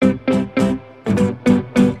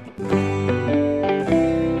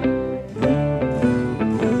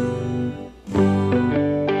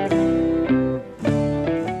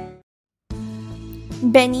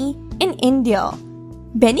Benny in India.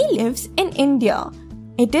 Benny lives in India.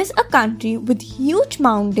 It is a country with huge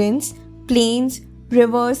mountains, plains,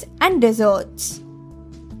 rivers and deserts.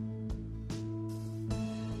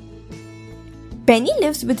 Benny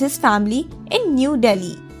lives with his family in New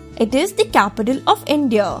Delhi. It is the capital of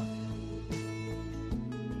India.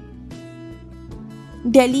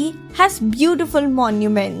 Delhi has beautiful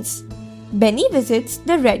monuments. Benny visits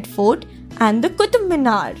the Red Fort and the Qutub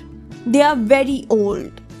Minar. They are very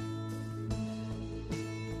old.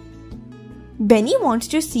 Benny wants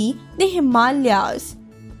to see the Himalayas.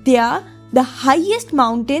 They are the highest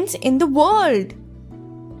mountains in the world.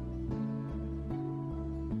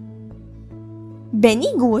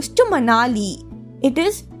 Benny goes to Manali. It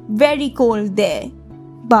is very cold there,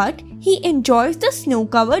 but he enjoys the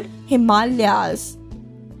snow-covered Himalayas.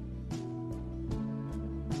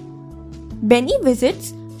 Benny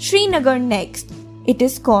visits Srinagar next. It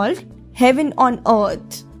is called Heaven on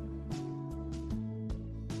Earth.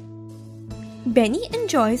 Benny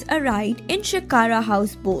enjoys a ride in Shikara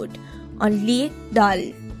houseboat on Lake Dal.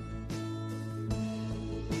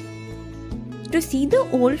 To see the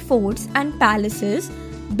old forts and palaces,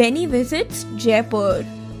 Benny visits Jaipur.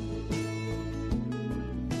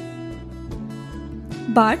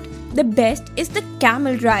 But the best is the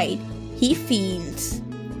camel ride he feels.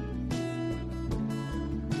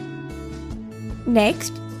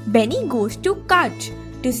 Next, Benny goes to Kutch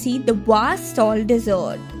to see the vast salt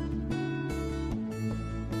desert.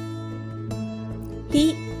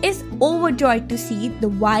 He is overjoyed to see the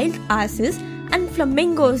wild asses and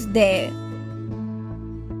flamingos there.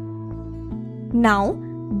 Now,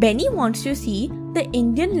 Benny wants to see the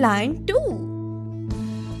Indian lion too.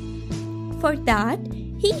 For that,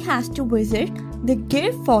 he has to visit the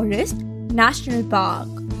Gir Forest National Park.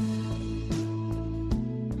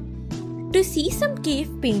 To see some cave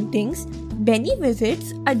paintings, Benny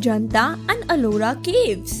visits Ajanta and Ellora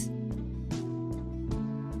caves.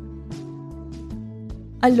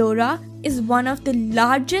 Ellora is one of the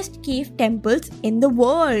largest cave temples in the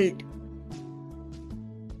world.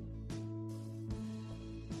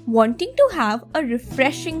 Wanting to have a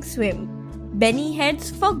refreshing swim, Benny heads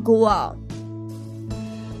for Goa.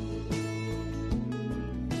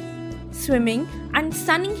 Swimming and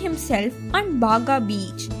sunning himself on Baga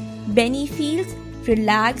Beach, Benny feels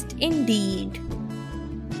relaxed indeed.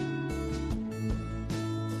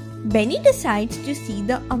 Benny decides to see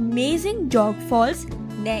the amazing Jog Falls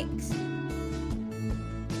next.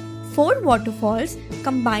 4 waterfalls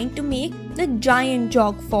combine to make the giant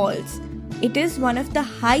Jog Falls. It is one of the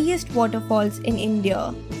highest waterfalls in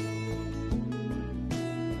India.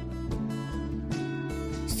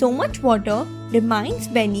 So much water reminds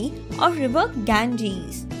Benny of river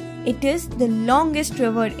Ganges. It is the longest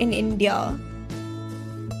river in India.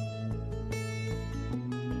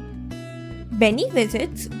 Benny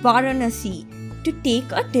visits Varanasi to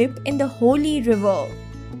take a dip in the holy river.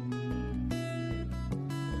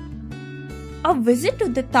 A visit to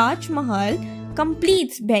the Taj Mahal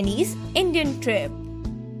completes Benny's Indian trip.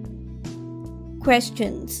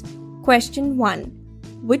 Questions. Question 1.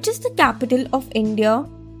 Which is the capital of India?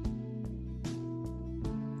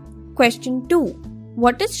 Question 2.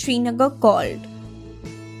 What is Srinagar called?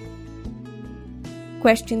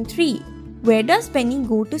 Question 3. Where does Benny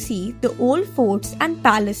go to see the old forts and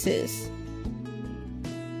palaces?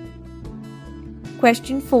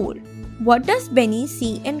 Question 4. What does Benny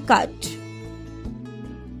see in Kutch?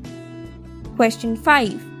 Question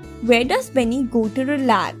 5. Where does Benny go to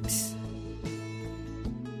relax?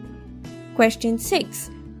 Question 6.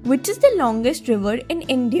 Which is the longest river in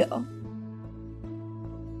India?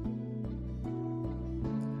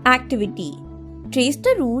 Activity. Trace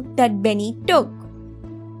the route that Benny took.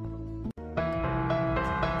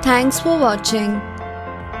 Thanks for watching.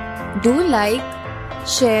 Do like,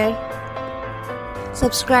 share,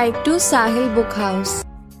 subscribe to Sahil Book House.